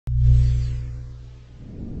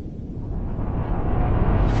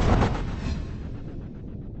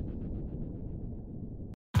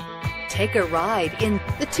Take a ride in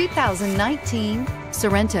the 2019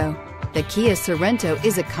 Sorento. The Kia Sorento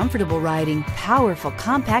is a comfortable riding, powerful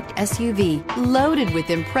compact SUV loaded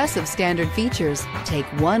with impressive standard features. Take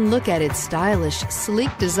one look at its stylish,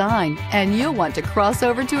 sleek design and you'll want to cross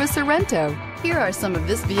over to a Sorento. Here are some of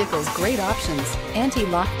this vehicle's great options: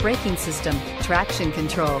 anti-lock braking system, traction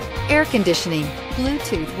control, air conditioning,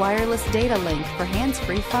 Bluetooth wireless data link for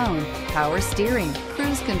hands-free phone, power steering,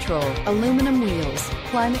 cruise control, aluminum wheels,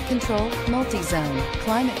 climate control, multi-zone,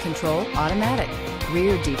 climate control automatic,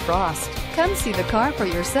 rear defrost. Come see the car for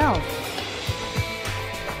yourself.